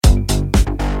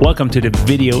Welcome to the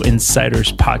Video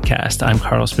Insiders Podcast. I'm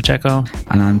Carlos Pacheco.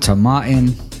 And I'm Tom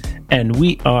Martin. And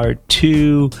we are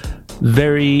two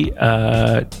very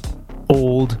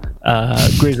old,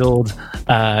 grizzled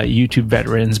YouTube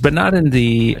veterans, but not in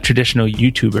the traditional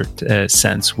YouTuber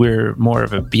sense. We're more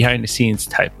of a behind-the-scenes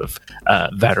type of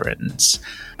veterans.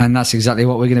 And that's exactly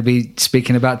what we're going to be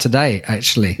speaking about today,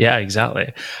 actually. Yeah,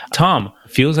 exactly. Tom,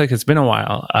 feels like it's been a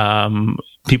while.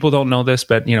 People don't know this,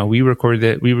 but we record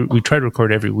it. We try to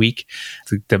record every week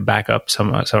to back up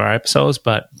some of our episodes.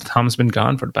 But Tom's been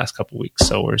gone for the past couple of weeks,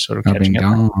 so we're sort of catching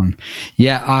up. Gone.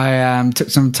 Yeah, I took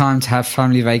some time to have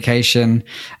family vacation,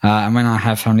 and when I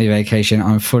have family vacation,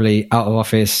 I'm fully out of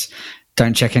office.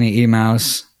 Don't check any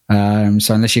emails.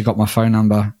 So unless you got my phone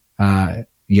number,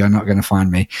 you're not going to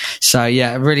find me. So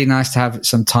yeah, really nice to have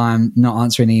some time, not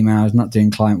answering emails, not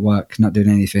doing client work, not doing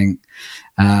anything.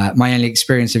 My only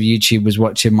experience of YouTube was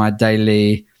watching my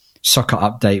daily soccer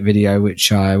update video,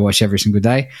 which I watch every single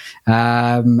day.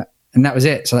 And that was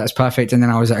it. So that's perfect. And then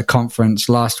I was at a conference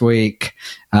last week,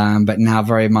 but now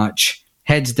very much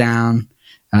heads down,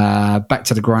 back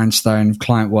to the grindstone of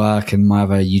client work and my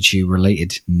other YouTube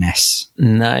relatedness.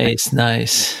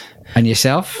 Nice. And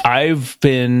yourself? I've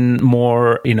been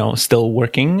more, still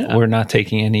working. We're not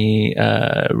taking any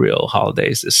real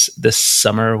holidays this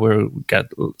summer. We've got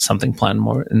something planned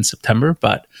more in September.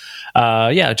 But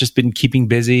just been keeping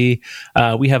busy.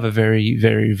 We have a very,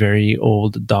 very, very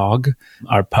old dog,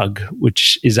 our pug,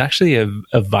 which is actually a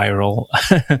viral.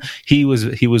 He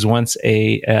was once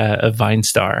a Vine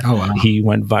star. Oh, wow. He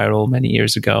went viral many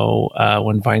years ago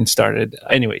when Vine started.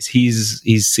 Anyways, he's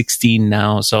 16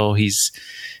 now, so he's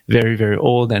very, very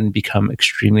old and become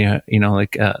extremely,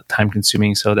 time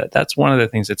consuming. So that's one of the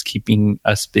things that's keeping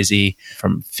us busy,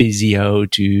 from physio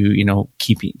to,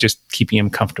 keeping him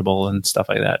comfortable and stuff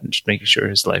like that, and just making sure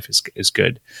his life is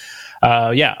good.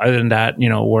 Other than that,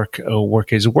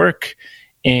 work is work,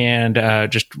 and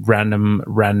just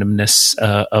randomness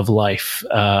of life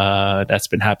that's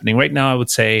been happening right now, I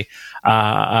would say.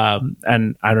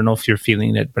 And I don't know if you're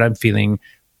feeling it, but I'm feeling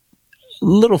a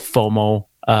little FOMO.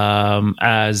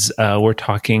 As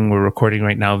we're recording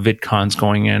right now, VidCon's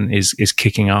going in, is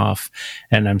kicking off,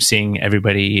 and I'm seeing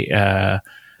everybody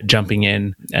jumping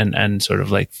in and sort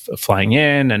of like flying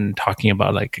in and talking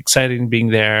about like exciting being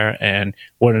there. And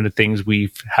one of the things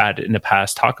we've had in the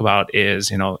past talk about is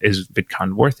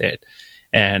VidCon worth it?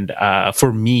 And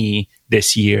for me,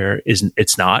 this year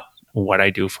it's not. What I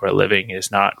do for a living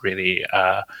is not really,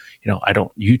 I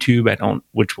don't YouTube,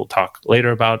 which we'll talk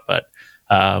later about, but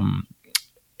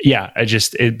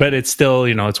but it's still,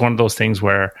 it's one of those things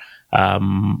where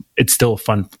it's still a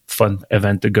fun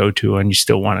event to go to, and you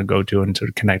still want to go to and sort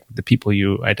of connect with the people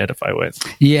you identify with.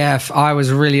 Yeah, I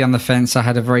was really on the fence. I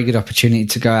had a very good opportunity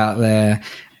to go out there,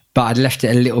 but I'd left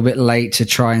it a little bit late to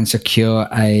try and secure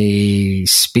a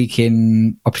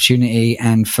speaking opportunity.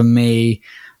 And for me,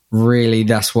 really,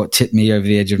 that's what tipped me over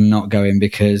the edge of not going,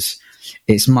 because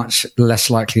it's much less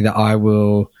likely that I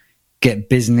will get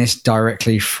business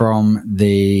directly from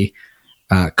the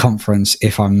conference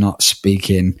if I'm not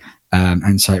speaking.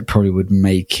 And so it probably would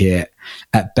make it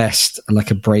at best like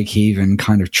a break-even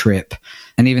kind of trip.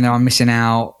 And even though I'm missing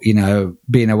out,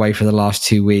 being away for the last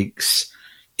 2 weeks,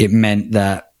 it meant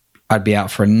that I'd be out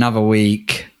for another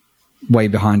week, way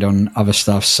behind on other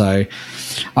stuff. So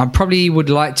I probably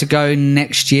would like to go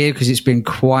next year, because it's been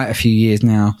quite a few years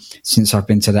now since I've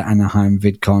been to the Anaheim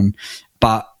VidCon.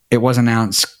 But it was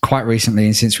announced quite recently,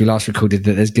 and since we last recorded,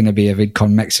 that there's going to be a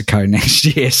VidCon Mexico next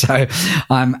year. So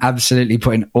I'm absolutely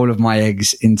putting all of my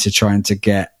eggs into trying to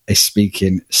get a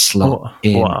speaking slot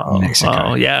in Mexico.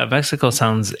 Wow. Yeah, Mexico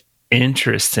sounds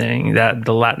interesting. That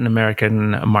the Latin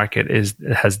American market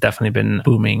has definitely been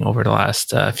booming over the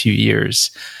last few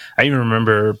years. I even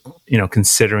remember,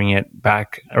 considering it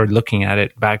back, or looking at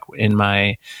it back in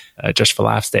my Just for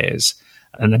Laughs days,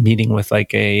 and a meeting with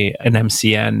like an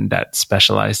MCN that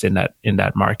specialized in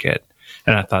that market.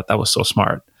 And I thought that was so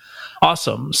smart.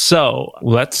 Awesome. So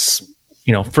let's,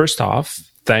 first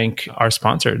off, thank our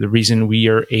sponsor, the reason we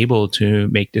are able to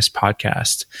make this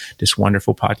podcast, this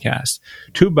wonderful podcast.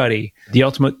 TubeBuddy, the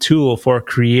ultimate tool for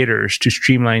creators to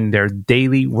streamline their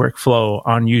daily workflow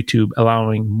on YouTube,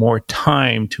 allowing more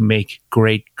time to make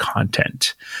great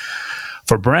content.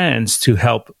 For brands to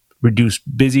help reduce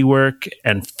busy work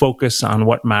and focus on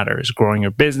what matters, growing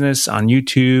your business on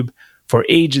YouTube, for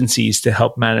agencies to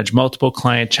help manage multiple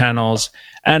client channels,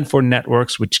 and for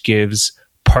networks, which gives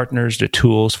partners the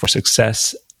tools for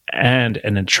success and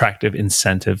an attractive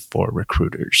incentive for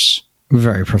recruiters.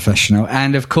 Very professional.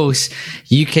 And of course,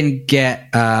 you can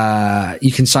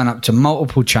sign up to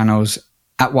multiple channels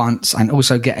at once and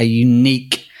also get a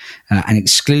unique an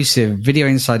exclusive Video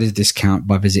Insiders discount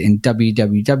by visiting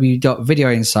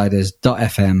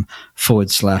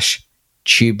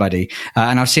www.videoinsiders.fm/TubeBuddy.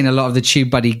 And I've seen a lot of the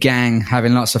TubeBuddy gang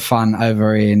having lots of fun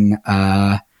over in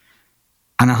Anaheim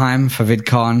for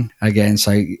VidCon again,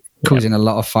 so causing a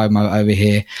lot of FOMO over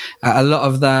here. A lot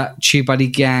of that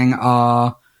TubeBuddy gang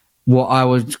are what I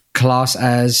would class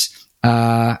as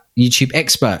YouTube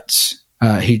experts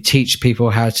who teach people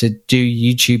how to do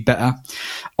YouTube better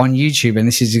on YouTube. And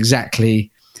this is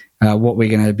exactly what we're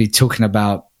going to be talking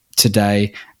about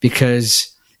today,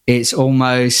 because it's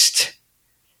almost,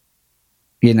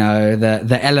 you know,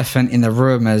 the elephant in the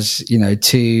room, as, you know,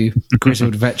 two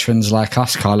grizzled veterans like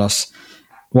us, Carlos.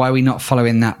 Why are we not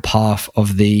following that path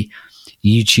of the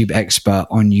YouTube expert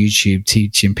on YouTube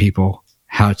teaching people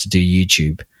how to do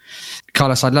YouTube?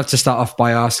 Carlos, I'd love to start off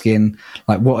by asking,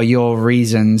 like, what are your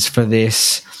reasons for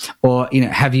this? Or, you know,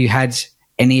 have you had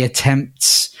any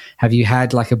attempts? Have you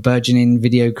had like a burgeoning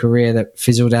video career that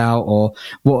fizzled out? Or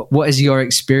what is your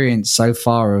experience so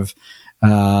far of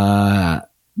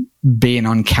being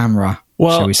on camera?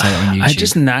 Well, shall we say, on YouTube? I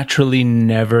just naturally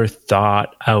never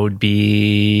thought I would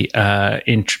be,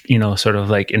 sort of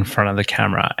like in front of the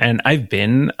camera. And I've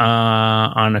been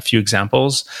on a few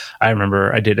examples. I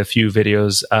remember I did a few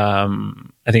videos.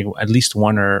 I think at least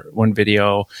one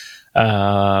video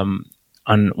on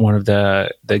one of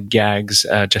the Gags,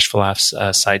 Just for Laughs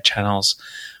side channels,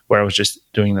 where I was just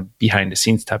doing the behind the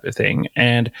scenes type of thing.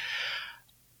 And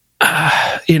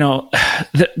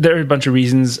there are a bunch of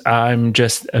reasons. I'm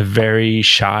just a very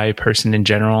shy person in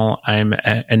general. I'm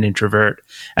an introvert,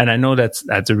 and I know that's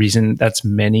a reason. That's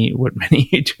what many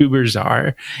YouTubers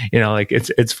are. You know, like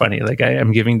it's funny. Like I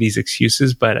am giving these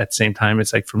excuses, but at the same time,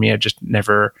 it's like for me, I just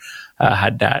never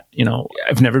had that. You know,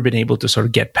 I've never been able to sort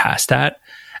of get past that.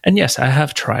 And yes, I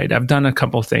have tried. I've done a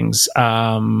couple of things. Me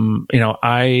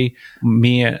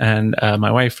and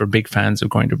my wife are big fans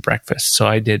of going to breakfast. So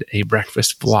I did a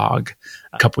breakfast vlog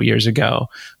a couple of years ago.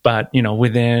 But, you know,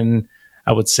 within,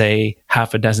 I would say,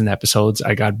 half a dozen episodes,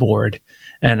 I got bored.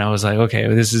 And I was like, okay,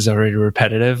 well, this is already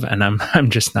repetitive and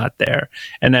I'm just not there.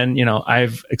 And then, you know,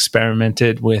 I've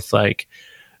experimented with like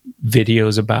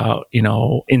videos about, you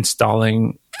know,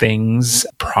 installing things,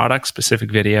 product specific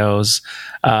videos.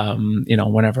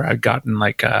 Whenever I've gotten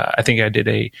like, I think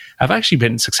I've actually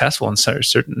been successful in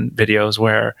certain videos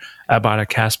where I bought a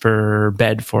Casper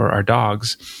bed for our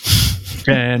dogs.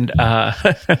 And,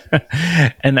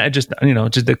 and I just,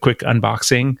 just a quick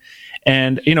unboxing.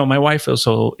 And, my wife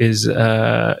also is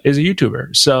a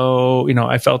YouTuber. So,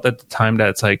 I felt at the time that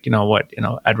it's like,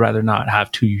 I'd rather not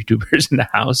have two YouTubers in the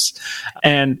house.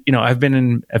 And, I've been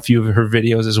in a few of her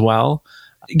videos as well.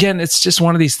 Again, it's just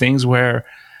one of these things where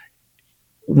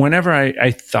whenever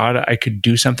I thought I could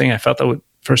do something, I felt that would,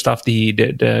 first off, the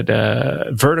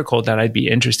vertical that I'd be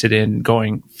interested in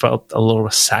going felt a little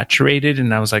saturated.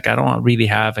 And I was like, I don't really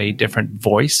have a different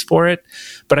voice for it,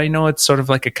 but I know it's sort of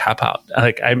like a cop out.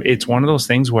 Like it's one of those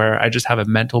things where I just have a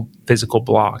mental, physical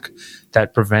block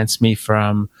that prevents me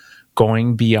from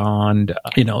going beyond,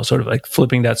 sort of like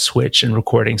flipping that switch and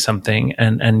recording something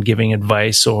and giving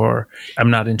advice, or I'm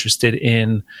not interested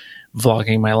in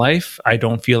vlogging my life. I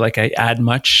don't feel like I add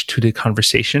much to the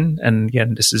conversation. And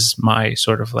again, this is my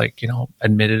sort of like,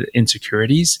 admitted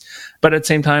insecurities. But at the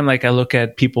same time, like I look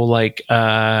at people like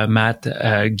Matt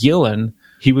Gillen.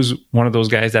 He was one of those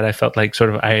guys that I felt like sort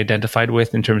of I identified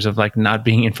with in terms of like not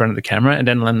being in front of the camera. And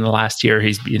then in the last year,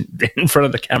 he's been in front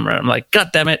of the camera. I'm like, God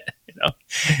damn it.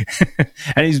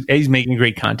 And he's making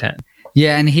great content.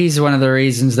 Yeah, and he's one of the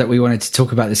reasons that we wanted to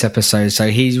talk about this episode. So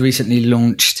he's recently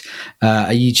launched a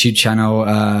YouTube channel.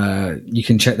 You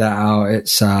can check that out.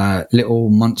 It's Little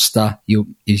Monster. You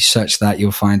search that,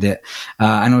 you'll find it.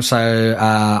 And also,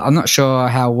 I'm not sure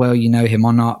how well you know him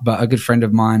or not, but a good friend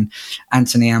of mine,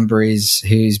 Anthony Ambrose,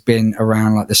 who's been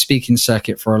around like the speaking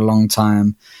circuit for a long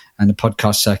time and the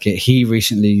podcast circuit, he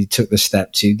recently took the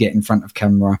step to get in front of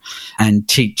camera and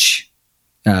teach,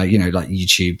 like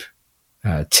YouTube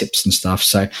tips and stuff.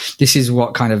 So this is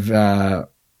what kind of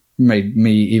made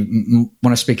me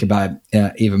want to speak about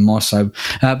it even more so.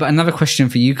 But another question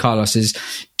for you, Carlos, is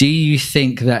do you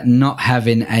think that not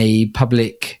having a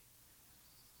public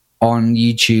on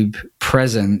YouTube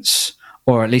presence,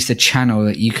 or at least a channel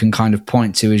that you can kind of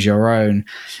point to as your own,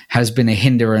 has been a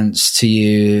hindrance to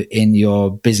you in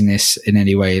your business in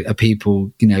any way? Are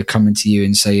people, coming to you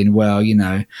and saying, well,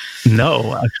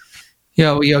 No.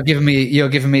 You're giving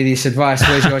me this advice.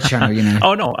 Where's your channel?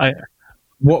 Oh no.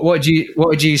 What would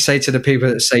you say to the people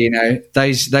that say,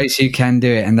 those who can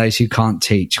do it and those who can't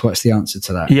teach? What's the answer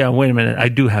to that? Yeah, wait a minute. I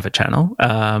do have a channel.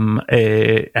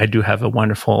 I do have a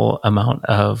wonderful amount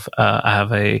of. I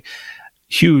have a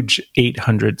huge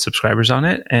 800 subscribers on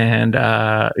it. And,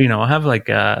 I have like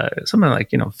something like,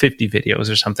 50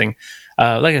 videos or something.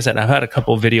 Like I said, I've had a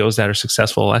couple of videos that are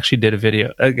successful. I actually did a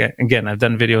video. Again, I've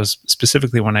done videos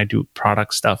specifically when I do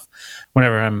product stuff,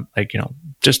 whenever I'm like,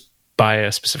 just buy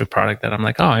a specific product that I'm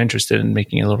like, I'm interested in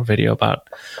making a little video about.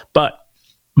 But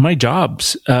my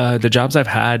jobs, the jobs I've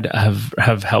had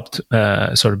have helped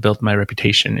sort of build my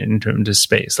reputation in terms of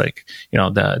space. Like,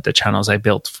 the channels I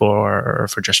built for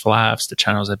Just for Laughs, the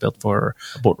channels I built for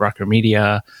Boat Rocker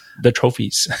Media, the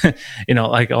trophies,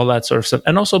 like all that sort of stuff.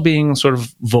 And also being sort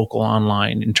of vocal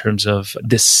online in terms of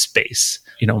this space,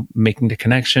 making the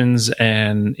connections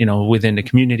and, within the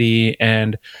community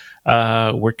and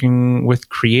working with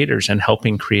creators and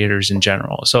helping creators in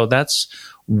general. So that's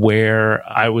where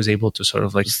I was able to sort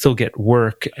of like still get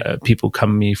work. People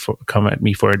come at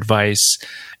me for advice.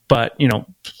 But,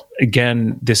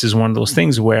 again, this is one of those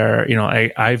things where,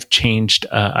 I've changed,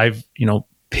 I've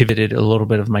pivoted a little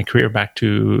bit of my career back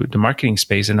to the marketing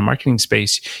space. In the marketing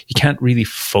space, you can't really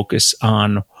focus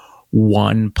on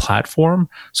one platform.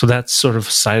 So that sort of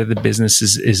side of the business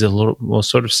is a little, well,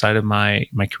 sort of side of my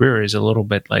career is a little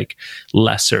bit like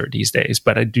lesser these days.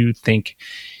 But I do think,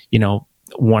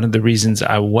 one of the reasons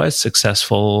I was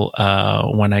successful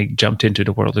when I jumped into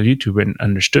the world of YouTube and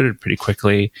understood it pretty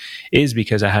quickly is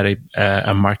because I had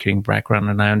a marketing background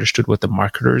and I understood what the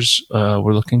marketers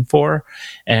were looking for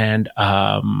and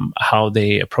how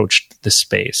they approached the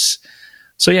space.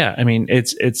 So yeah, I mean,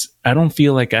 I don't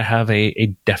feel like I have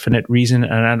a definite reason,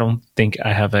 and I don't think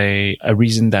I have a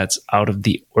reason that's out of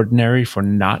the ordinary for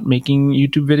not making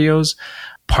YouTube videos.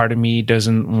 Part of me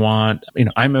doesn't want,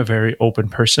 I'm a very open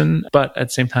person, but at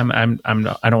the same time,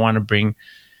 I don't want to bring,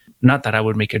 not that I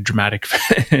would make a dramatic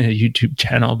YouTube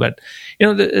channel, but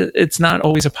it's not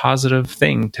always a positive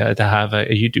thing to have a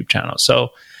YouTube channel.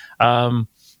 So, I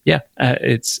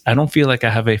don't feel like I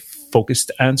have a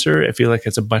focused answer. I feel like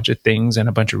it's a bunch of things and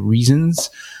a bunch of reasons.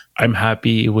 I'm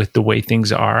happy with the way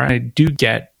things are. I do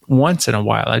get once in a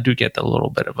while, I do get a little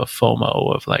bit of a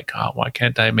FOMO of like, why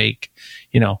can't I make,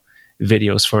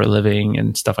 videos for a living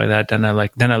and stuff like that. Then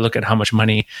I look at how much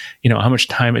money, how much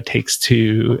time it takes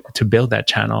to build that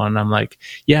channel. And I'm like,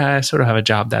 yeah, I sort of have a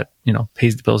job that,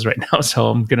 pays the bills right now.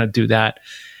 So I'm going to do that.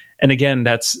 And again,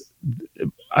 that's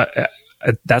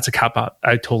a cop out.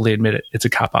 I totally admit it. It's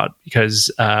a cop out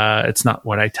because it's not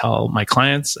what I tell my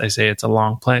clients. I say it's a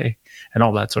long play and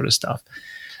all that sort of stuff.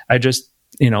 I just,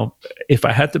 if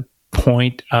I had to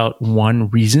point out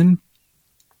one reason,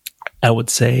 I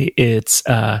would say it's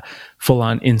full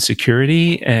on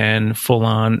insecurity and full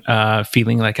on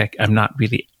feeling like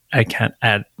I can't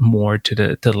add more to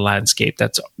the landscape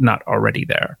that's not already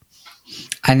there.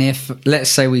 And if,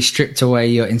 let's say, we stripped away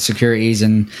your insecurities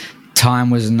and time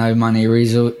was no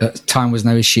time was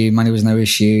no issue, money was no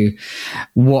issue,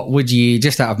 what would you,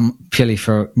 just out of purely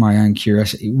for my own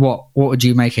curiosity, what would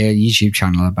you make a YouTube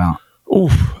channel about?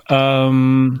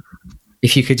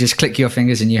 If you could just click your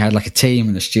fingers and you had like a team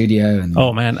and a studio and...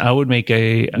 Oh man, I would make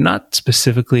not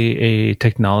specifically a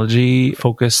technology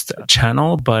focused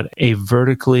channel, but a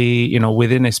vertically,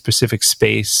 within a specific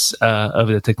space of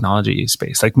the technology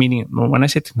space. Like meaning, when I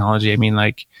say technology, I mean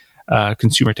like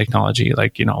consumer technology,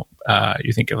 like, you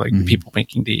think of like people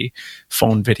making the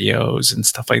phone videos and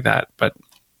stuff like that. But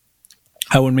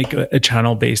I would make a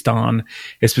channel based on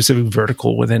a specific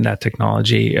vertical within that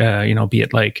technology, be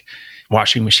it like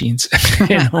washing machines.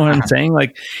 You know what I'm saying?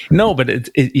 Like, no, but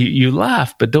you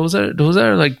laugh, but those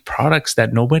are like products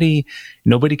that nobody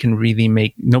can really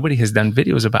make. Nobody has done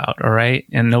videos about. All right.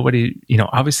 And nobody,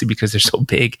 obviously because they're so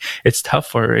big, it's tough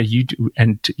for a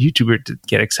YouTuber to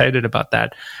get excited about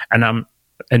that. And I'm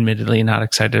admittedly not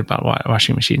excited about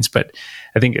washing machines, but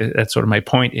I think that's sort of my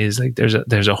point is like,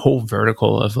 there's a whole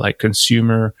vertical of like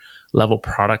consumer level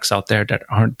products out there that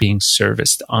aren't being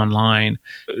serviced online.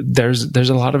 There's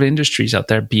a lot of industries out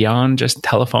there beyond just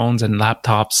telephones and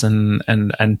laptops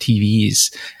and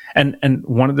TVs. And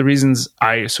one of the reasons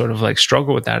I sort of like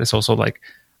struggle with that is also like,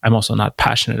 I'm also not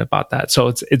passionate about that. So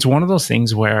it's one of those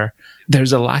things where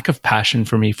there's a lack of passion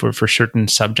for me for certain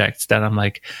subjects that I'm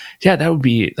like, yeah, that would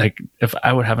be like, if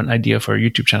I would have an idea for a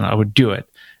YouTube channel, I would do it.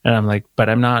 And I'm like, but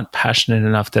I'm not passionate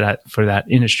enough for that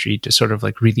industry to sort of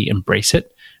like really embrace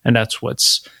it. And that's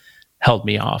what's held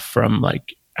me off from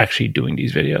like actually doing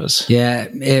these videos. Yeah,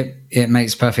 it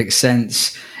makes perfect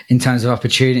sense in terms of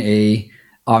opportunity.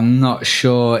 I'm not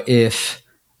sure if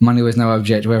money was no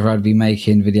object whether I'd be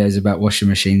making videos about washing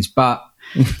machines, but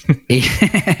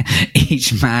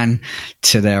each man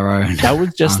to their own. That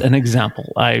was just an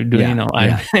example.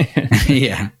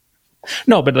 Yeah.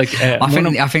 No, but like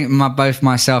I think both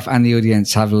myself and the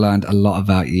audience have learned a lot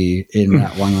about you in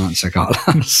that one answer,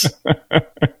 Carlos.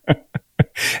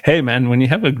 Hey, man, when you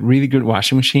have a really good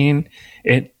washing machine,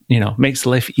 it makes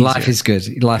life easier. Life is good.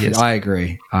 I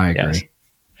agree. Yes.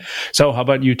 So how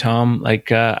about you, Tom?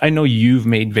 Like, I know you've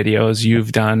made videos,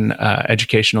 you've done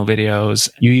educational videos.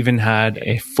 You even had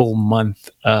a full month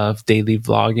of daily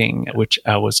vlogging, which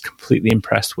I was completely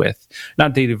impressed with.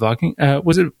 Not daily vlogging.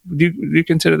 Do you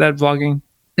consider that vlogging?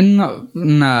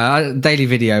 No, daily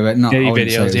video, but not daily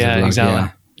videos. Yeah,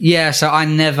 exactly. Yeah, so I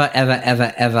never,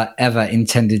 ever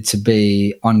intended to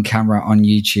be on camera on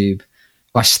YouTube.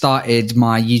 I started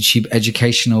my YouTube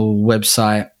educational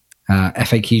website,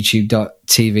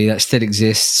 faqtube.tv. That still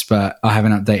exists, but I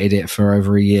haven't updated it for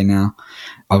over a year now.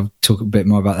 I'll talk a bit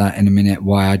more about that in a minute,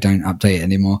 why I don't update it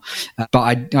anymore.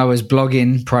 But I was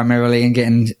blogging primarily and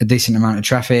getting a decent amount of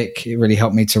traffic. It really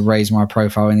helped me to raise my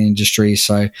profile in the industry.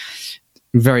 So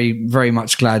very, very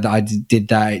much glad that I did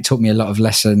that. It taught me a lot of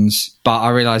lessons, but I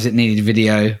realized it needed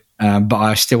video, but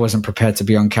I still wasn't prepared to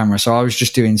be on camera. So I was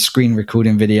just doing screen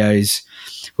recording videos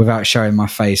without showing my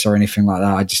face or anything like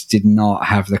that. I just did not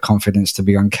have the confidence to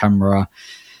be on camera,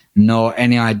 nor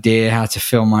any idea how to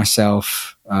film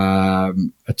myself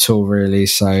at all, really.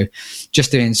 So just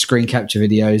doing screen capture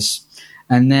videos.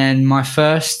 And then my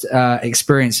first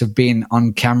experience of being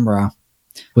on camera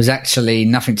was actually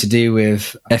nothing to do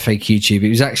with FAQTube. It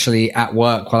was actually at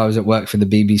work, while I was at work for the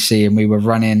BBC, and we were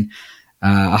running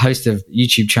a host of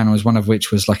YouTube channels, one of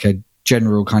which was like a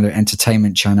general kind of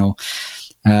entertainment channel.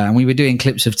 And we were doing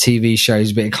clips of TV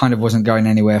shows, but it kind of wasn't going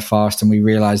anywhere fast. And we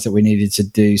realized that we needed to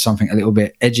do something a little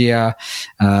bit edgier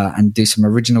and do some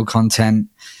original content.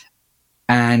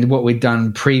 And what we'd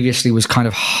done previously was kind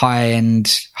of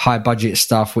high-end, high-budget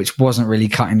stuff, which wasn't really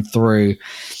cutting through.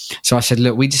 So I said,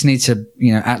 look, we just need to,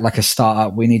 act like a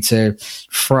startup. We need to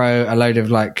throw a load of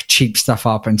like cheap stuff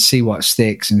up and see what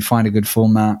sticks and find a good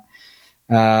format.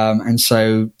 And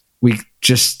so I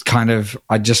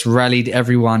just rallied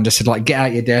everyone, just said, like, get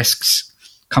out your desks,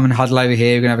 come and huddle over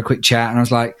here. We're going to have a quick chat. And I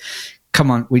was like,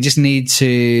 come on, we just need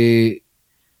to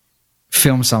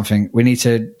film something. We need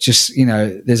to just,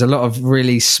 there's a lot of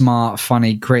really smart,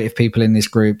 funny, creative people in this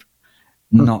group,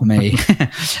 not me.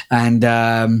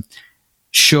 And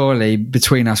surely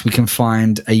between us, we can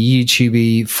find a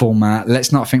YouTube format.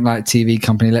 Let's not think like a TV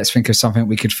company. Let's think of something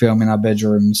we could film in our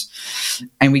bedrooms.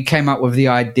 And we came up with the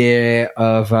idea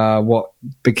of what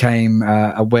became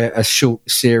a short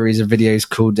series of videos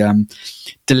called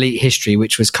Delete History,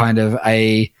 which was kind of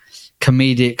a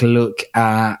comedic look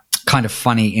at kind of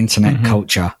funny internet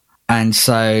culture. And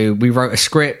so we wrote a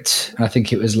script. I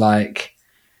think it was like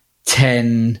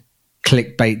 10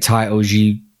 clickbait titles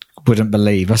you wouldn't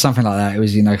believe, or something like that. It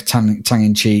was,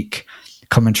 tongue-in-cheek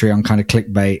commentary on kind of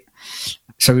clickbait.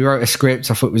 So we wrote a script.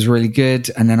 I thought it was really good.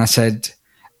 And then I said,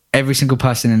 every single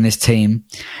person in this team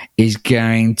is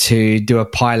going to do a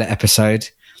pilot episode,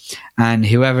 and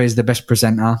whoever is the best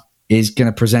presenter is going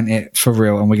to present it for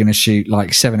real, and we're going to shoot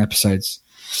like 7 episodes.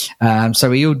 So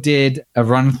we all did a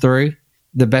run through.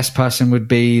 The best person would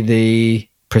be the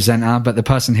presenter, but the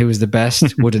person who was the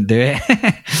best wouldn't do it.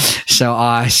 So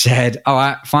I said, all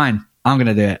right, fine, I'm going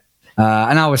to do it.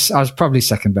 And I was probably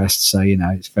second best. So,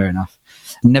 it's fair enough.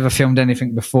 Never filmed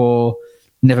anything before,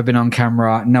 never been on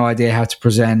camera, no idea how to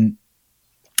present,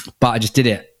 but I just did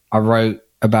it. I wrote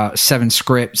about 7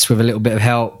 scripts with a little bit of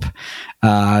help,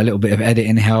 a little bit of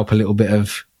editing help, a little bit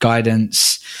of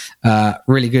guidance,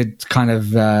 really good kind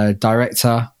of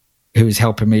director who was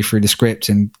helping me through the script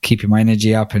and keeping my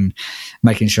energy up and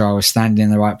making sure I was standing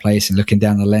in the right place and looking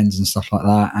down the lens and stuff like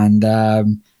that.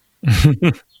 And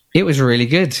it was really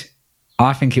good.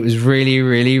 I think it was really,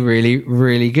 really, really,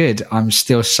 really good. I'm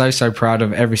still so proud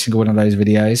of every single one of those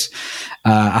videos.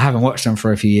 I haven't watched them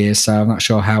for a few years, so I'm not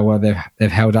sure how well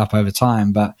they've held up over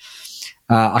time. But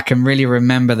I can really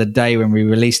remember the day when we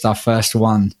released our first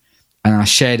one, and I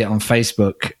shared it on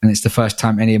Facebook. And it's the first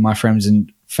time any of my friends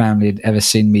and family had ever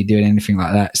seen me doing anything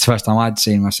like that. It's the first time I'd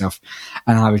seen myself,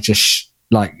 and I was just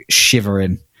like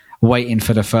shivering, waiting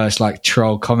for the first like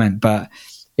troll comment. But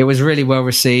it was really well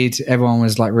received. Everyone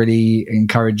was like really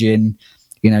encouraging,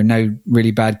 no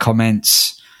really bad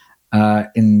comments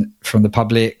from the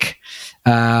public.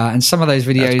 And some of those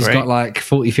videos got like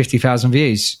 40, 50,000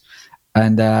 views.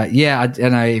 And I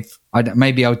don't know,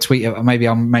 maybe I'll tweet it, maybe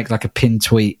I'll make like a pinned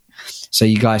tweet so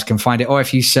you guys can find it. Or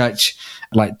if you search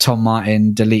like Tom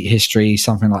Martin, Delete History,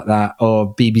 something like that,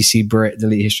 or BBC Brit,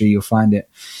 Delete History, you'll find it.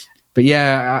 But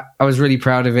yeah, I was really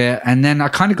proud of it. And then I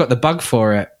kind of got the bug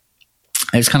for it.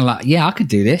 It's kind of like, yeah, I could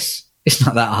do this. It's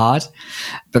not that hard.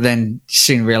 But then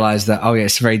soon realized that, oh yeah,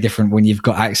 it's very different when you've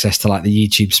got access to like the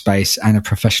YouTube space and a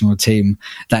professional team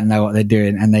that know what they're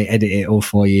doing and they edit it all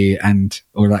for you and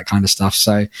all that kind of stuff.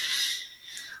 So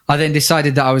I then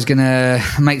decided that I was going to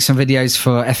make some videos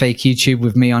for FAQTube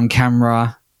with me on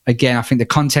camera. Again, I think the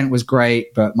content was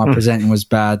great, but my presenting was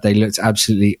bad. They looked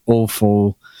absolutely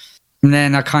awful. And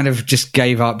then I kind of just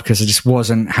gave up because I just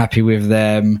wasn't happy with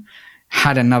them.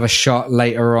 Had another shot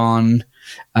later on.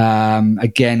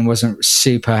 Again, wasn't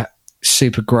super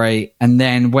great. And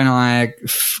then when I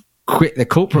quit the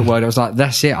corporate world, I was like,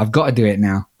 that's it. I've got to do it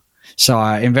now. So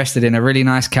I invested in a really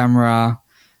nice camera,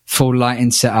 full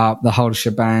lighting setup, the whole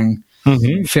shebang.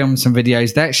 Filmed some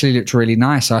videos. They actually looked really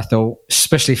nice, I thought,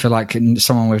 especially for like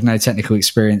someone with no technical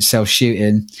experience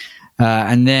self-shooting.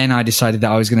 And then I decided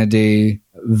that I was going to do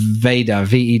VEDA,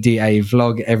 VEDA,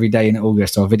 vlog every day in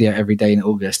August, or video every day in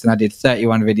August. And I did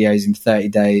 31 videos in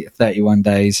 31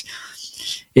 days.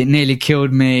 It nearly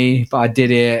killed me, but I did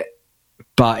it.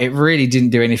 But it really didn't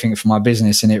do anything for my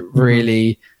business, and it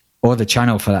really, or the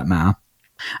channel for that matter.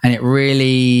 And it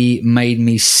really made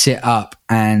me sit up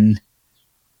and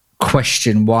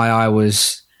question why I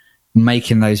was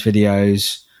making those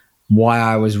videos, why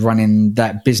I was running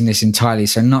that business entirely.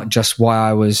 So not just why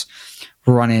I was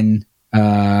running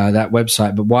that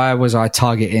website, but why was I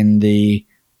targeting the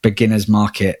beginners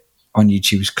market on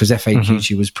YouTube? Because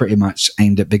FAQTube was pretty much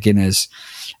aimed at beginners.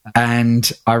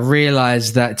 And I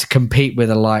realized that to compete with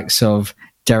the likes of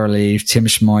Daryl Eve, Tim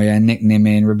Schmoyer, Nick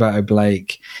Nimin, Roberto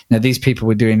Blake, these people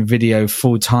were doing video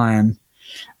full time.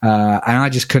 And I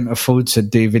just couldn't afford to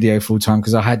do video full time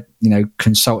because I had,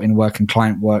 consulting work and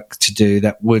client work to do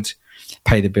that would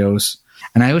pay the bills.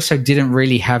 And I also didn't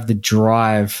really have the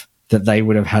drive that they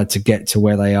would have had to get to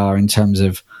where they are in terms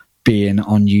of being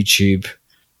on YouTube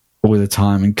all the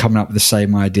time and coming up with the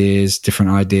same ideas,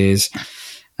 different ideas.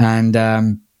 And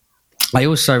I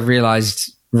also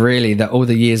realized really that all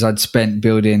the years I'd spent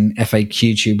building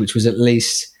FAQTube, which was at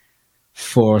least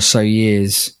 4 or so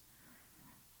years,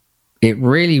 it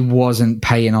really wasn't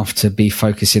paying off to be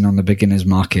focusing on the beginners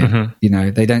market.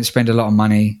 They don't spend a lot of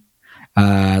money.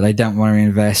 They don't want to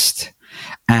invest.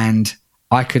 And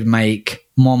I could make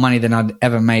more money than I'd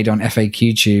ever made on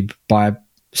FAQTube by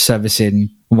servicing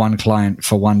one client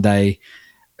for one day,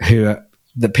 who are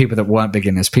the people that weren't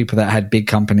beginners, people that had big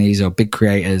companies or big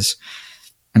creators.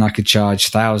 And I could charge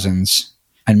thousands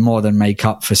and more than make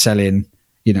up for selling,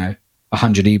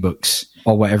 100 ebooks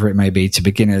or whatever it may be to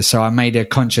beginners. So I made a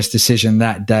conscious decision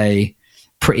that day,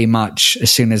 pretty much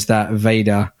as soon as that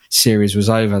VEDA series was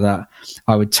over, that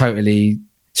I would totally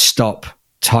stop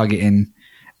targeting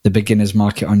the beginners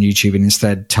market on YouTube and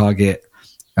instead target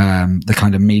the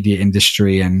kind of media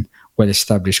industry and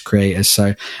well-established creators.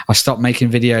 So I stopped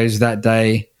making videos that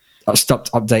day. I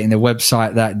stopped updating the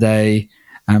website that day,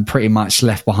 and pretty much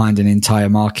left behind an entire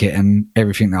market and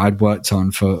everything that I'd worked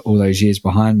on for all those years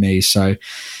behind me. So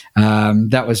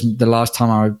that was the last time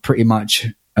I pretty much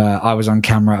I was on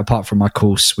camera, apart from my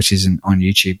course, which isn't on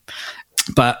YouTube.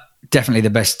 But definitely the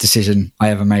best decision I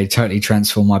ever made. Totally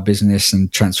transformed my business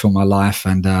and transformed my life.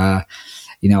 And I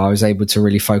was able to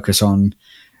really focus on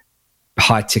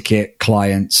high ticket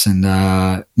clients and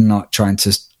not trying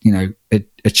to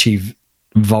achieve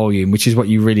volume, which is what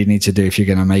you really need to do if you're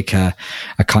going to make a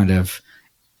kind of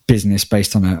business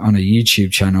based on a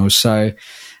YouTube channel. So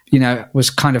was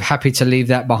kind of happy to leave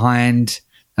that behind,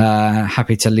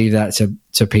 happy to leave that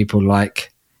to people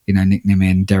like Nick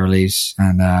Nimin, Daryl Eves,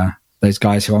 and those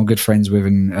guys who I'm good friends with,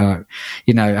 and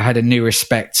I had a new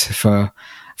respect for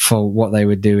what they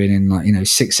were doing in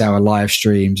 6-hour live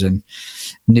streams and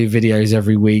new videos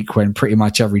every week, when pretty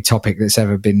much every topic that's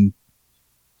ever been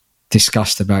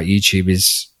discussed about YouTube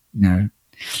is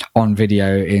on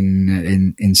video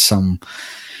in some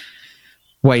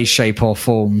way, shape or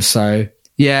form. So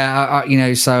yeah,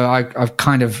 I've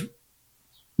kind of,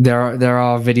 there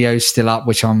are videos still up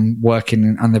which I'm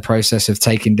working on the process of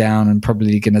taking down, and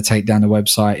probably going to take down the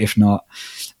website, if not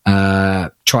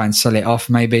try and sell it off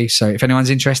maybe. So if anyone's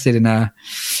interested in a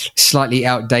slightly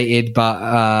outdated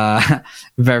but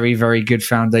very, very good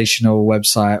foundational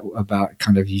website about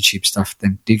kind of YouTube stuff,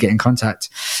 then do get in contact.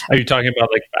 Are you talking about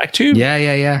like Backtube?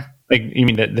 Yeah. Like, you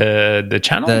mean the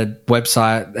channel, the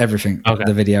website, everything, okay.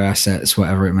 The video assets,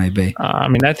 whatever it may be. I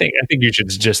think you should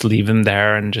just leave them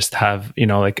there and just have,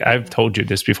 like I've told you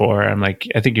this before. I'm like,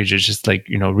 I think you should just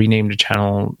rename the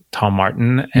channel Tom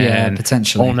Martin and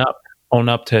potentially own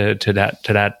up to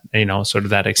that sort of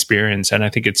that experience. And I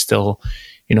think it's still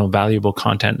valuable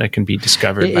content that can be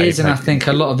discovered. It is, and I think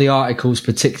a lot of the articles,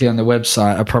 particularly on the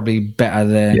website, are probably better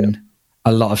than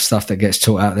a lot of stuff that gets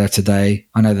taught out there today.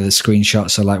 I know that the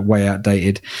screenshots are like way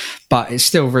outdated, but it's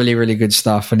still really, really good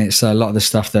stuff. And it's a lot of the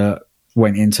stuff that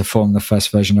went in to form the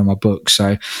first version of my book.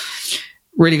 So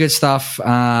really good stuff.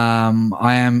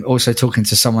 I am also talking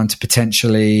to someone to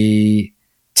potentially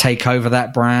take over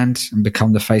that brand and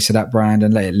become the face of that brand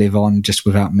and let it live on just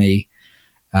without me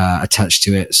attached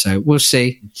to it. So we'll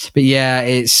see. But yeah,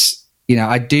 it's, you know,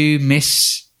 I do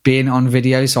miss being on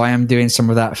video. So I am doing some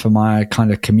of that for my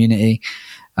kind of community,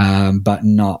 but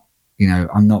not, you know,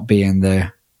 I'm not being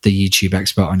the YouTube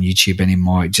expert on YouTube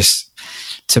anymore. It just,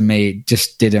 to me, it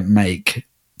just didn't make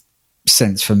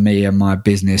sense for me and my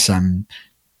business and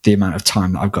the amount of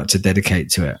time that I've got to dedicate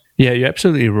to it. Yeah, you're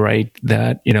absolutely right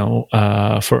that, you know,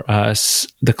 for us,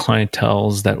 the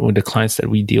clients that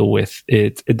we deal with,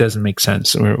 it doesn't make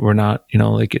sense. We're not, you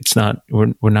know, like it's not,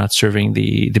 we're not serving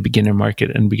the beginner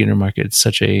market, and beginner market is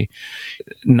such a,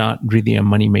 not really a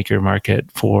moneymaker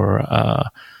market for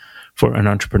an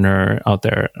entrepreneur out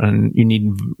there, and you need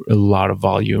a lot of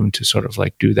volume to sort of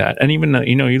like do that. And even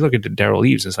you know, you look at Daryl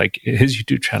Eves, it's like his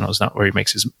YouTube channel is not where he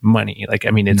makes his money. Like, I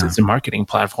mean, it's a marketing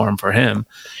platform for him,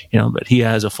 you know, but he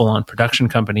has a full-on production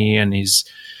company, and he's,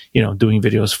 you know, doing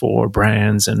videos for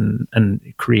brands and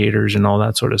creators and all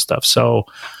that sort of stuff. So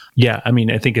yeah, I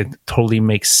mean, I think it totally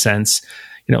makes sense.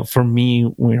 You know, for me,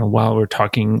 you know, while you were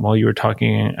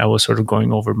talking, I was sort of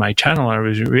going over my channel, and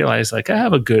I realized like I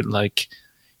have a good, like,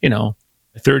 you know,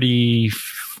 30,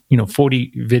 you know,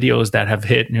 40 videos that have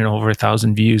hit, you know, over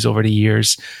 1,000 views over the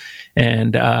years.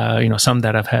 And, you know, some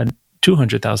that have had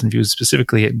 200,000 views,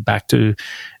 specifically back to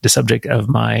the subject of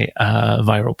my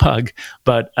viral pug.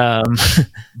 But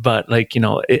like, you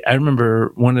know, I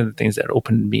remember one of the things that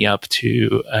opened me up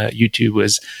to YouTube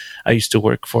was I used to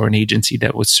work for an agency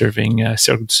that was serving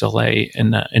Cirque du Soleil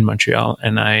in Montreal.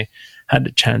 And I had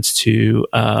the chance to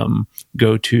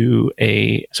go to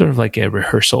a sort of like a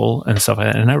rehearsal and stuff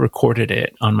like that. And I recorded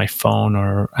it on my phone,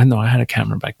 or I know I had a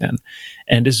camera back then.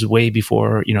 And this is way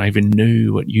before, you know, I even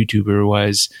knew what YouTuber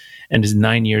was. And this is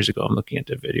 9 years ago. I'm looking at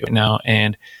the video now.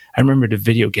 And I remember the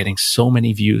video getting so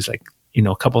many views, like, you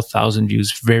know, a couple thousand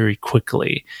views very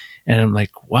quickly. And I'm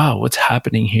like, wow, what's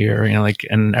happening here? You know, like,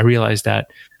 and I realized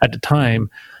that at the time,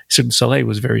 Cirque du Soleil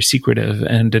was very secretive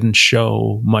and didn't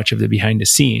show much of the behind the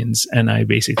scenes. And I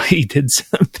basically did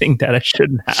something that I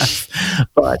shouldn't have,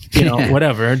 but you know,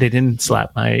 whatever. They didn't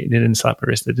slap my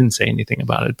wrist. They didn't say anything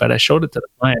about it, but I showed it to the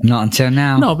client. Not until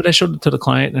now. No, but I showed it to the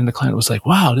client, and the client was like,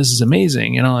 wow, this is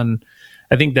amazing. You know, and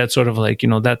I think that sort of like, you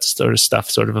know, that sort of stuff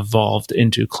sort of evolved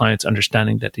into clients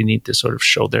understanding that they need to sort of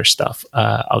show their stuff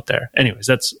out there. Anyways,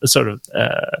 that's a sort of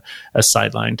a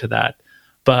sideline to that.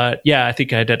 But yeah, I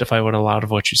think I identify with a lot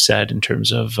of what you said in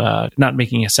terms of not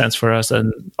making a sense for us,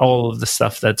 and all of the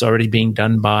stuff that's already being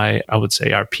done by, I would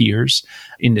say, our peers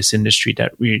in this industry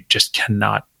that we just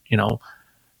cannot, you know,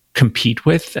 compete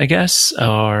with, I guess,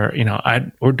 or, you know,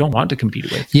 or don't want to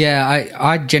compete with. Yeah,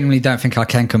 I genuinely don't think I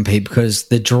can compete, because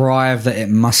the drive that it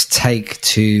must take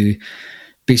to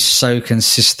be so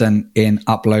consistent in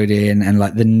uploading, and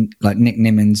like Nick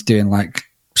Nimmons doing like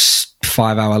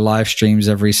 5-hour live streams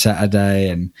every Saturday,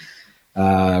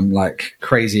 and like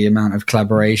crazy amount of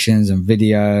collaborations and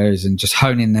videos, and just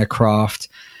honing their craft.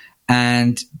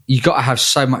 And you got to have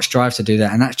so much drive to do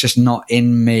that. And that's just not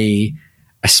in me,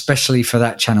 especially for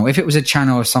that channel. If it was a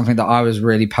channel of something that I was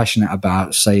really passionate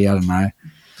about, say, I don't know,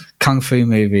 Kung Fu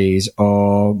movies,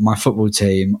 or my football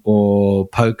team, or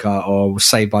poker, or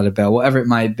Saved by the Bell, whatever it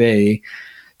may be,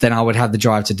 then I would have the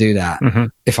drive to do that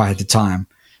if I had the time.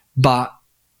 But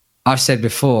I've said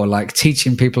before, like,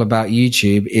 teaching people about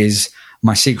YouTube is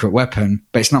my secret weapon,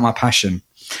 but it's not my passion.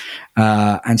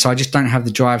 And so I just don't have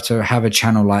the drive to have a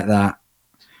channel like that.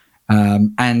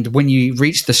 And when you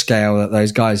reach the scale that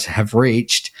those guys have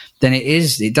reached, then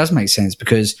it does make sense,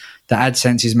 because the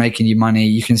AdSense is making you money.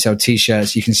 You can sell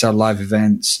t-shirts, you can sell live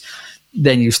events.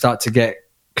 Then you start to get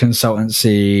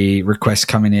consultancy requests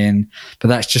coming in. But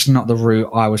that's just not the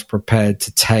route I was prepared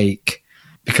to take,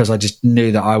 because I just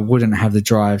knew that I wouldn't have the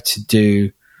drive to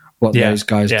do what those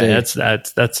guys do. Yeah,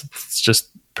 that's just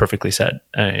perfectly said.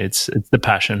 It's the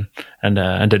passion and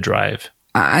the drive.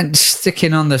 And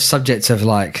sticking on the subject of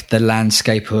like the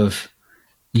landscape of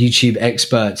YouTube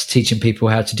experts teaching people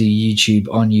how to do YouTube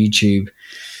on YouTube,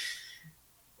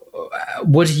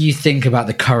 what do you think about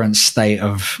the current state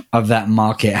of that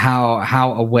market?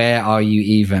 How aware are you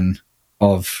even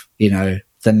of, you know,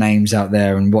 the names out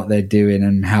there and what they're doing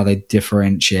and how they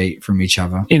differentiate from each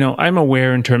other? You know, I'm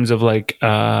aware in terms of like,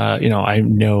 you know, I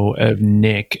know of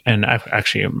Nick, and I've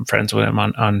actually am friends with him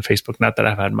on Facebook. Not that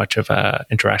I've had much of a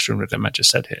interaction with him. I just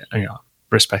said, you know,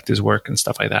 respect his work and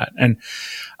stuff like that. And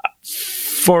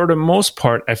For the most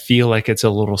part, I feel like it's a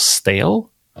little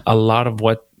stale. A lot of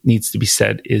what needs to be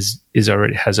said has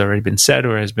already been said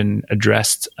or has been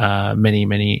addressed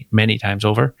many times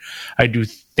over. I do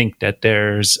think that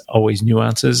there's always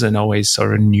nuances and always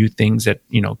sort of new things that,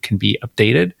 you know, can be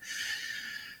updated.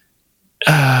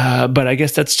 But I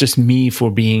guess that's just me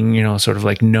for being, you know, sort of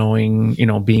like knowing, you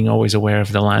know, being always aware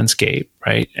of the landscape,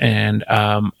 right? And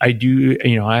I do,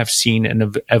 you know, I have seen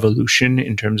an evolution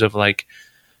in terms of like,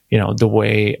 you know, the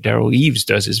way Daryl Eves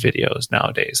does his videos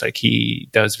nowadays. Like he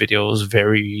does videos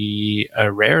very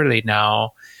rarely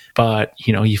now, but,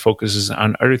 you know, he focuses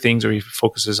on other things, or he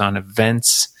focuses on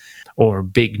events or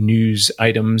big news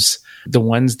items. The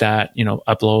ones that, you know,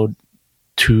 upload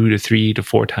 2 to 3 to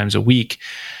 4 times a week,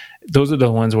 those are the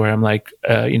ones where I'm like,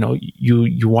 you know,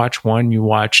 you watch one, you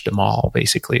watch them all,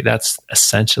 basically. That's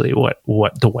essentially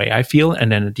what the way I feel.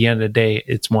 And then at the end of the day,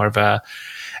 it's more of a,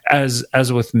 as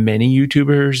with many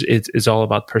YouTubers, it's all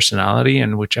about personality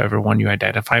and whichever one you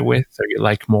identify with or you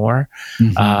like more.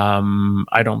 Mm-hmm.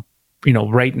 I don't, you know,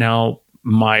 right now,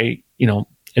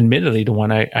 admittedly, the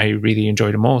one I really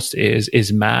enjoy the most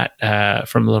is Matt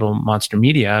from Little Monster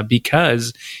Media,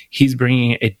 because he's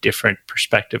bringing a different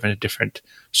perspective and a different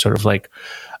sort of like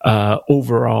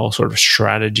overall sort of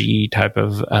strategy type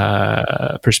of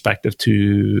perspective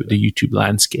to the YouTube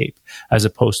landscape, as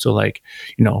opposed to like,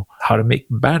 you know, how to make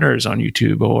banners on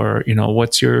YouTube, or, you know,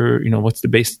 what's the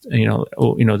base,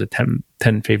 the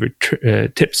 10 favorite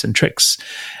tips and tricks.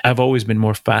 I've always been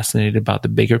more fascinated about the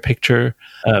bigger picture,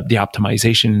 the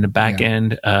optimization in the back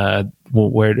end,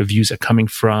 where the views are coming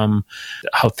from,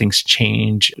 how things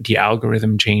change, the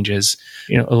algorithm changes,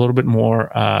 you know, a little bit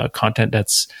more content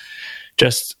that's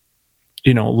just,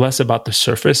 you know, less about the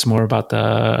surface, more about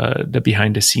the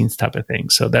behind the scenes type of thing.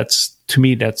 So that's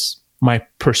my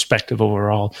perspective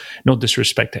overall. No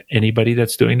disrespect to anybody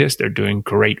that's doing this. They're doing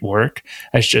great work.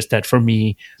 It's just that for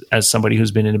me, as somebody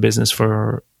who's been in the business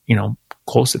for, you know,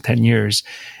 close to 10 years,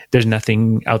 there's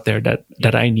nothing out there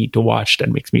that I need to watch that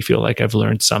makes me feel like I've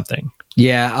learned something.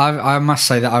 Yeah, I must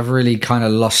say that I've really kind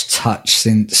of lost touch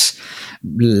since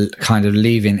kind of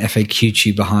leaving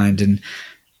FAQTube behind. And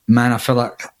man, I feel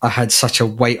like I had such a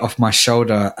weight off my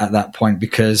shoulder at that point,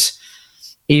 because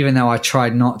even though I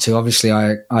tried not to, obviously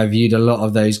I viewed a lot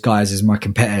of those guys as my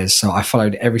competitors. So I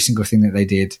followed every single thing that they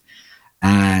did.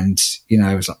 And, you know,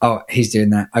 it was like, oh, he's doing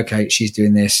that. Okay, she's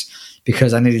doing this,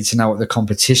 because I needed to know what the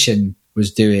competition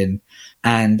was doing.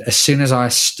 And as soon as I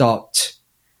stopped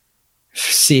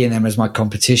seeing them as my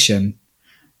competition,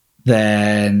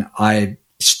 then I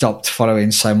stopped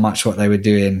following so much what they were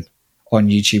doing on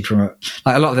YouTube.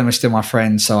 Like, a lot of them are still my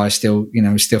friends, so I still, you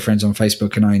know, still friends on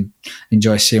Facebook, and I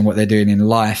enjoy seeing what they're doing in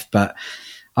life. But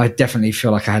I definitely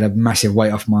feel like I had a massive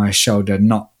weight off my shoulder,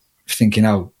 not thinking,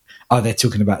 oh, they're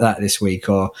talking about that this week,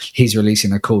 or he's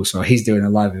releasing a course, or he's doing a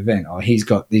live event, or he's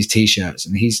got these t-shirts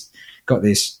and he's got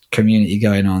this community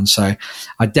going on. So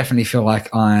I definitely feel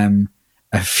like I'm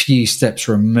a few steps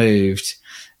removed.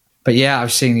 But yeah,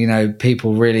 I've seen, you know,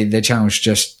 people really, their channels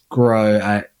just grow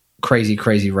at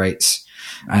crazy rates,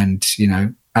 and, you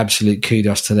know, absolute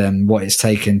kudos to them, what it's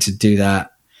taken to do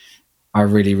that. I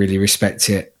really respect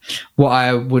it. What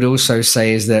I would also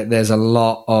say is that there's a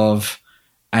lot of,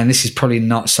 and this is probably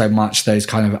not so much those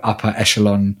kind of upper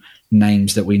echelon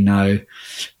names that we know,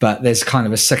 but there's kind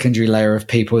of a secondary layer of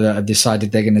people that have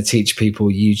decided they're going to teach people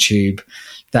YouTube,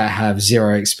 that have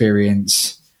zero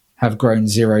experience, have grown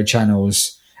 0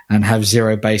 channels, and have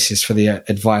zero basis for the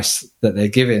advice that they're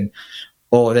giving.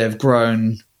 Or they've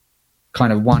grown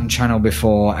kind of 1 channel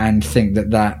before and think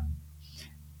that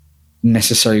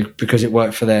necessarily, because it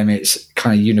worked for them, it's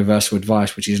kind of universal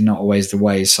advice, which is not always the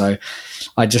way. So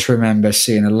I just remember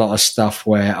seeing a lot of stuff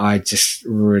where I just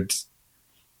would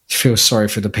feel sorry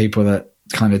for the people that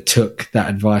kind of took that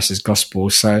advice as gospel.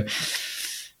 So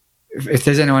if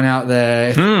there's anyone out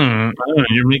there...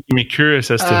 you're making me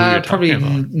curious as to who you're probably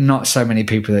talking about. Not so many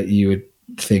people that you would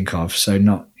think of. So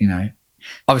not, you know...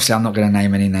 Obviously, I'm not going to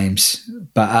name any names,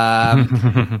 but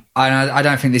I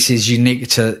don't think this is unique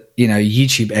to, you know,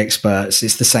 YouTube experts.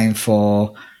 It's the same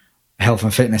for health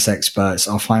and fitness experts,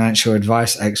 or financial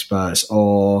advice experts,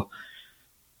 or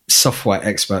software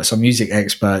experts, or music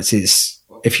experts. It's,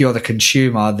 if you're the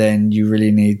consumer, then you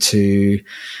really need to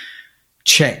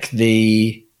check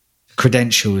the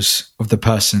credentials of the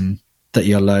person that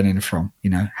you're learning from. You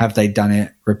know, have they done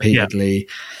it repeatedly?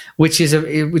 Yeah. Which is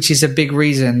a big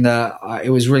reason that it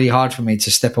was really hard for me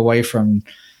to step away from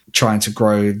trying to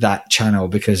grow that channel,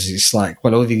 because it's like,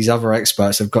 well, all these other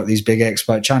experts have got these big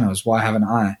expert channels. Why haven't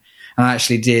I? And I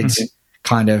actually did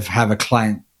kind of have a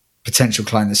potential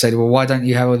client that said, well, why don't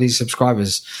you have all these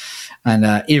subscribers?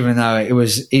 And even though it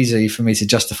was easy for me to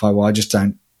justify why I just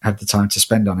don't have the time to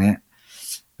spend on it,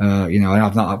 and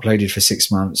I've not uploaded for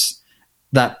 6 months,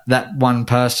 that one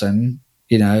person,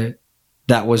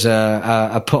 that was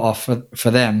a put off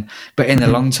for them. But in the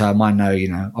long term, I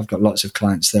know, I've got lots of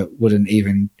clients that wouldn't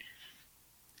even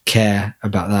care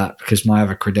about that because my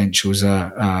other credentials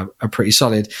are pretty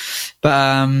solid.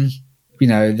 But,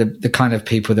 the kind of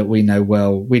people that we know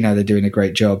well, we know they're doing a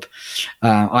great job.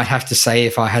 I have to say,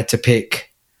 if I had to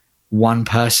pick one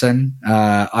person,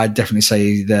 I'd definitely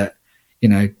say that,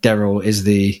 Daryl is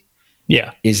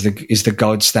the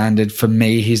gold standard for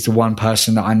me. He's the one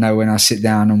person that I know when I sit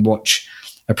down and watch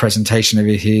a presentation of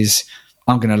his,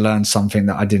 I'm going to learn something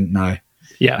that I didn't know.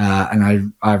 Yeah.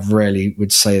 And I really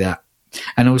would say that.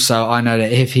 And also I know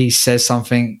that if he says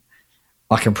something,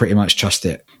 I can pretty much trust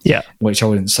it. Yeah. Which I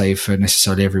wouldn't say for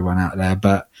necessarily everyone out there,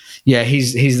 but yeah,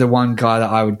 he's the one guy that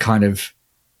I would kind of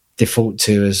default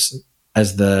to as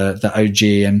the OG.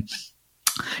 And,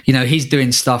 he's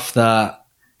doing stuff that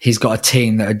he's got a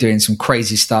team that are doing some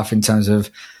crazy stuff in terms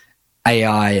of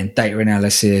AI and data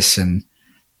analysis and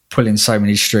pulling so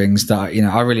many strings that,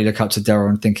 I really look up to Daryl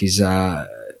and think he's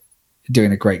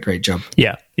doing a great job.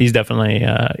 Yeah, he's definitely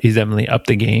up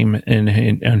the game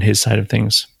on his side of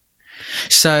things.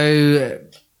 So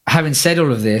having said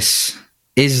all of this,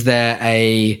 is there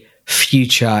a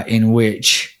future in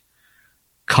which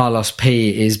Carlos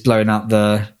P is blowing up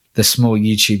the small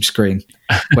YouTube screen,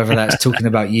 whether that's talking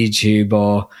about YouTube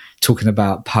or talking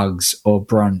about pugs or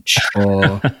brunch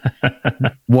or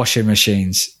washing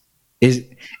machines?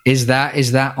 Is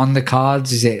that on the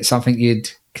cards? Is it something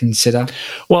you'd consider?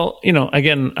 Well,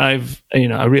 again, I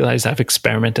realized I've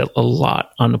experimented a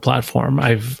lot on the platform.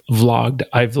 I've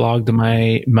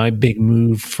vlogged my big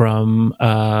move from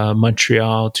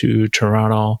Montreal to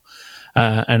Toronto.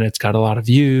 And it's got a lot of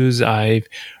views. I've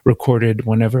recorded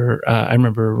whenever, I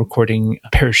remember recording a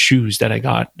pair of shoes that I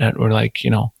got that were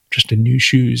just the new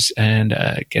shoes and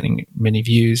getting many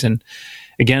views. And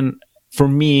again, for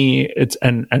me, it's,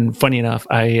 and funny enough,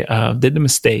 I did the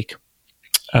mistake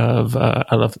of, I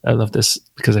love this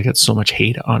because I get so much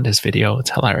hate on this video. It's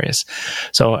hilarious.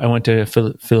 So I went to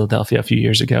Philadelphia a few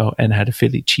years ago and had a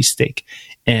Philly cheesesteak,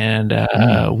 and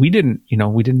we didn't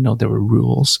know there were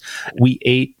rules. We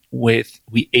ate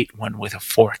one with a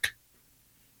fork.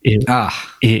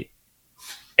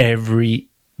 Every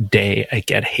day I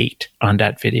get hate on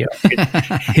that video.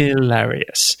 It's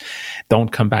hilarious.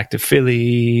 Don't come back to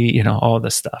Philly, all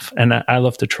this stuff. And I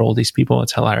love to troll these people.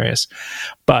 It's hilarious.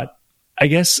 But I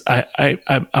guess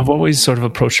I've always sort of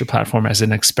approached the platform as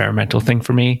an experimental thing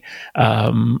for me.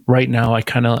 Right now,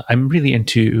 I'm really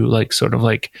into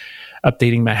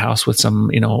updating my house with some,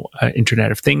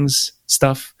 Internet of Things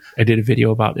stuff. I did a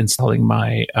video about installing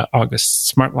my August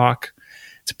smart lock.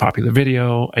 It's a popular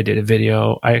video. I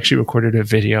actually recorded a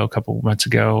video a couple of months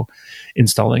ago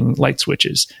installing light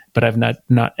switches, but I've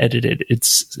not edited.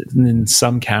 It's in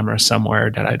some camera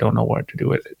somewhere that I don't know what to do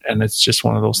with it. And it's just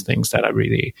one of those things that I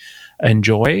really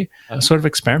enjoy, sort of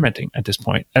experimenting at this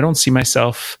point. I don't see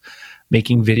myself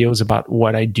making videos about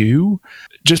what I do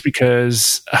just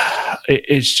because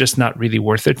it's just not really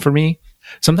worth it for me.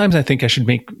 Sometimes I think I should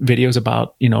make videos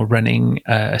about, running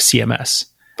a CMS,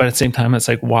 but at the same time, it's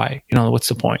like, why? What's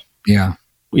the point? Yeah.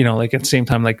 At the same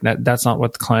time, that's not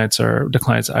what the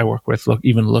clients I work with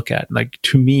look at.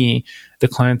 To me, the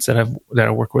clients that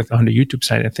I work with on the YouTube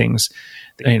side of things,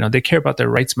 they care about their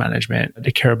rights management.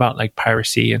 They care about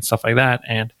piracy and stuff like that.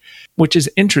 And which is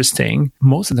interesting.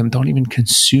 Most of them don't even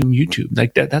consume YouTube.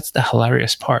 That's the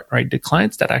hilarious part, right? The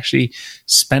clients that actually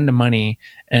spend the money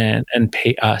and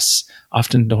pay us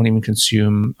often don't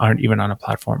even aren't even on a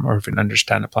platform or even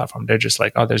understand the platform. They're just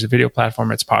like, oh, there's a video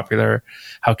platform. It's popular.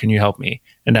 How can you help me?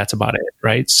 And that's about it,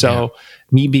 right? So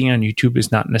me being on YouTube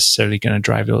is not necessarily going to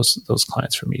drive those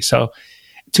clients for me. So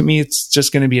to me, it's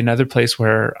just going to be another place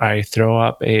where I throw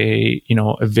up a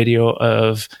video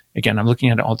of, again, I'm looking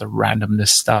at all the randomness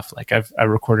stuff. I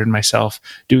recorded myself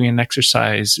doing an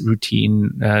exercise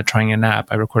routine, trying a nap.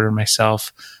 I recorded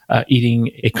myself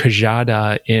eating a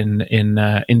cajada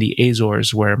in the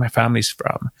Azores where my family's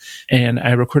from. And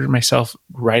I recorded myself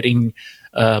riding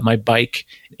my bike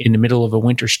in the middle of a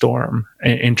winter storm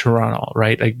in Toronto,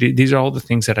 right? These are all the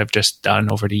things that I've just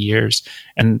done over the years.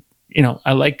 And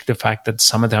I like the fact that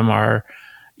some of them are,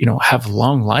 have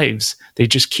long lives. They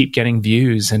just keep getting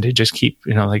views and they just keep,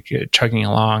 chugging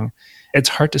along. It's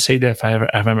hard to say that if I'm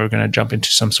ever going to jump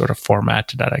into some sort of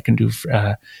format that I can do,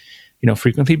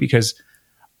 frequently, because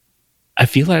I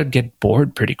feel I'd get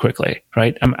bored pretty quickly,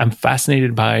 right? I'm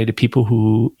fascinated by the people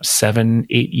who 7-8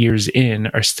 years in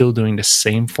are still doing the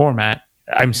same format.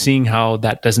 I'm seeing how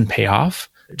that doesn't pay off.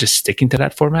 just sticking to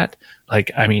that format.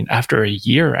 Like, I mean, after a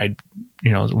year, I'd,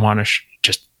 want to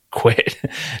just quit.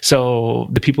 So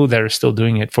the people that are still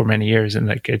doing it for many years, and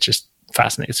like, it just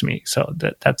fascinates me. So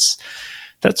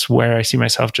that's where I see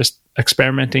myself, just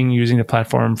experimenting, using the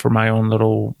platform for my own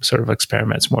little sort of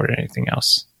experiments more than anything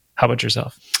else. How about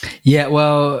yourself? Yeah,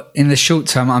 well, in the short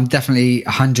term, I'm definitely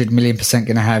 100 million%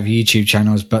 going to have YouTube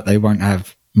channels, but they won't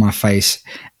have my face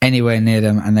anywhere near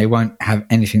them, and they won't have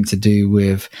anything to do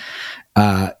with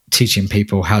teaching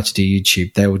people how to do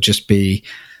YouTube. They will just be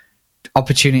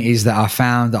opportunities that I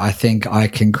found that I think I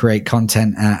can create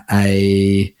content at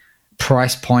a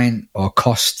price point or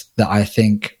cost that I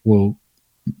think will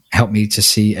help me to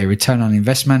see a return on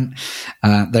investment.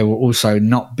 They will also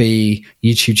not be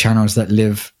YouTube channels that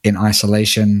live in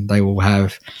isolation. They will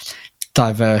have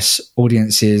diverse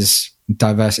audiences,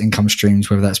 diverse income streams,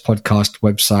 whether that's podcast,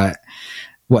 website,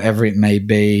 whatever it may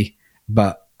be.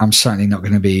 But I'm certainly not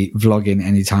going to be vlogging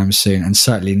anytime soon, and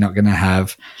certainly not going to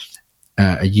have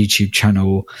a YouTube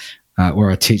channel where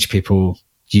I teach people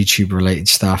YouTube related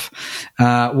stuff.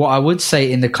 What I would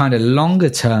say in the kind of longer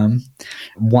term,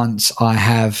 once I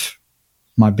have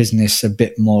my business a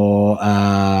bit more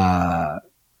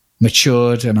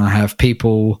matured and I have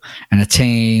people and a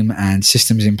team and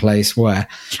systems in place where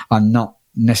I'm not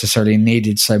necessarily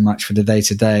needed so much for the day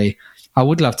to day, I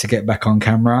would love to get back on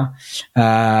camera.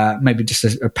 Maybe just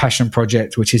a passion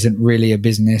project, which isn't really a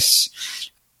business.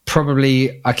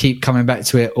 Probably, I keep coming back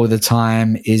to it all the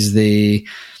time, is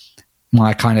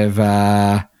my kind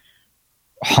of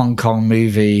Hong Kong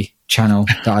movie channel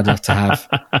that I'd love to have,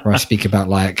 where I speak about,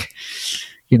 like,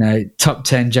 top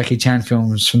 10 Jackie Chan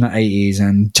films from the 80s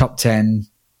and top 10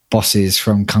 bosses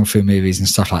from Kung Fu movies and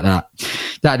stuff like that.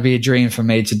 That'd be a dream for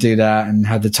me to do that and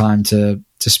have the time to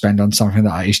spend on something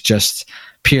that is just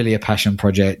purely a passion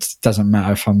project. Doesn't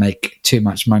matter if I make too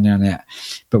much money on it,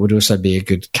 but would also be a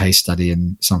good case study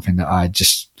and something that I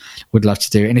just would love to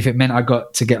do. And if it meant I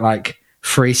got to get like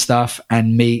free stuff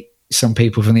and meet some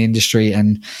people from the industry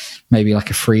and maybe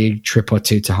like a free trip or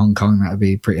two to Hong Kong, that would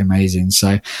be pretty amazing.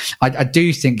 So I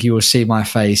do think you will see my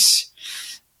face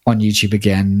on YouTube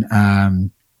again.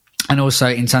 And also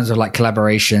in terms of like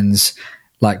collaborations,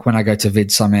 like when I go to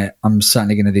Vid Summit, I'm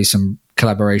certainly going to do some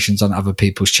collaborations on other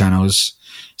people's channels.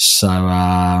 So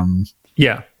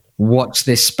yeah, watch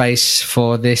this space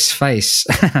for this face.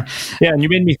 Yeah, and you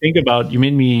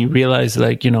made me realize,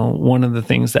 like, one of the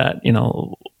things that,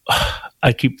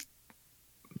 I keep,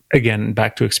 again,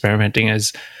 back to experimenting,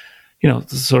 is,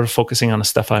 sort of focusing on the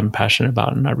stuff I'm passionate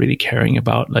about and not really caring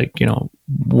about, like,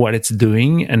 what it's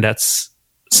doing. And that's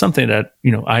something that,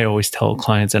 I always tell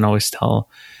clients and always tell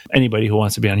anybody who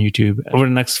wants to be on YouTube. Over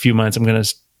the next few months, I'm going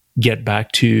to get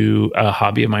back to a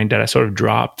hobby of mine that I sort of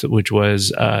dropped, which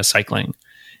was cycling.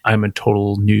 I'm a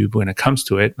total noob when it comes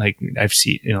to it. Like, I've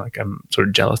seen, like, I'm sort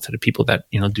of jealous to the people that,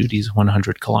 do these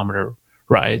 100-kilometer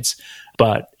rides.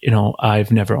 But,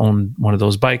 I've never owned one of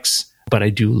those bikes, but I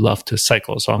do love to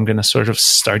cycle. So I'm going to sort of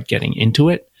start getting into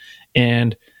it.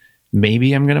 And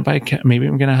maybe I'm going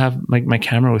to have like my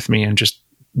camera with me and just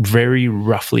very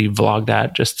roughly vlog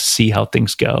that, just to see how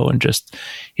things go and just,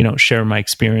 share my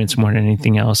experience more than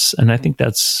anything else. And I think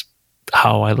that's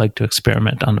how I like to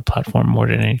experiment on the platform more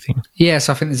than anything. Yes,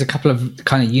 I think there's a couple of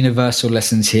kind of universal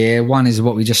lessons here. One is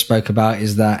what we just spoke about,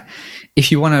 is that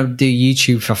if you want to do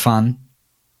YouTube for fun,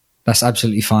 that's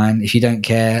absolutely fine. If you don't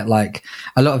care, like,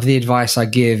 a lot of the advice I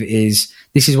give is,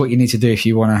 this is what you need to do if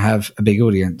you want to have a big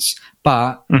audience.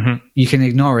 But you can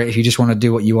ignore it if you just want to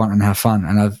do what you want and have fun.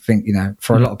 And I think,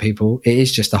 for a lot of people, it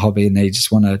is just a hobby and they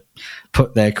just want to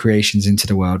put their creations into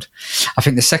the world. I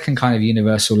think the second kind of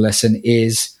universal lesson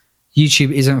is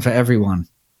YouTube isn't for everyone.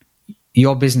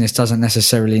 Your business doesn't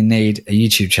necessarily need a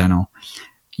YouTube channel.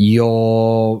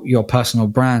 Your personal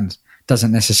brand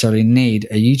doesn't necessarily need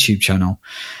a YouTube channel.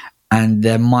 And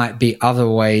there might be other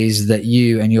ways that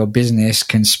you and your business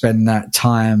can spend that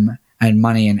time and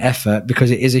money and effort, because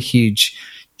it is a huge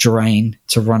drain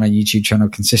to run a YouTube channel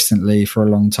consistently for a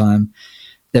long time.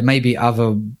 There may be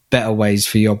other better ways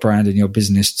for your brand and your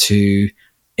business to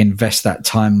invest that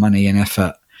time, money, and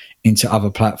effort into other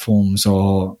platforms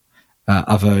or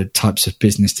other types of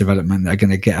business development that are going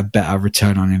to get a better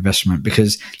return on investment,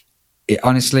 because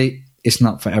honestly, it's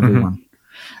not for everyone.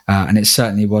 And it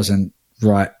certainly wasn't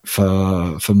right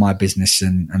for my business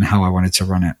and how I wanted to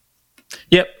run it.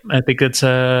 Yep, I think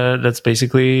that's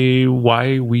basically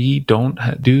why we don't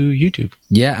do YouTube.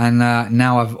 Yeah, and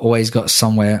now I've always got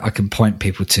somewhere I can point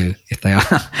people to if they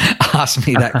ask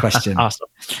me that question. Awesome.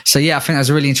 So yeah, I think that was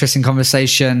a really interesting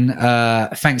conversation.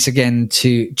 Thanks again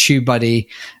to TubeBuddy.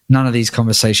 None of these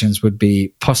conversations would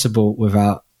be possible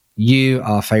without you,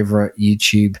 our favorite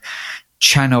YouTube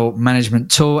channel management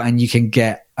tool, and you can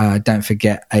get, don't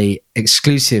forget, a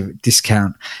exclusive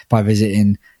discount by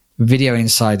visiting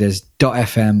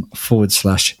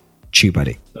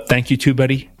videoinsiders.fm/TubeBuddy. Thank you,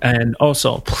 TubeBuddy. And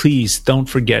also, please don't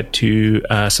forget to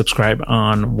subscribe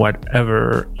on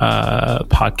whatever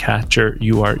podcatcher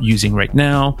you are using right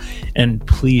now. And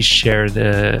please share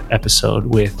the episode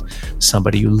with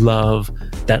somebody you love,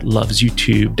 that loves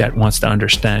YouTube, that wants to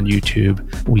understand YouTube.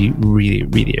 We really,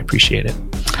 really appreciate it.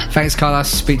 Thanks, Carlos.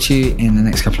 Speak to you in the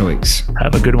next couple of weeks.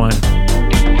 Have a good one.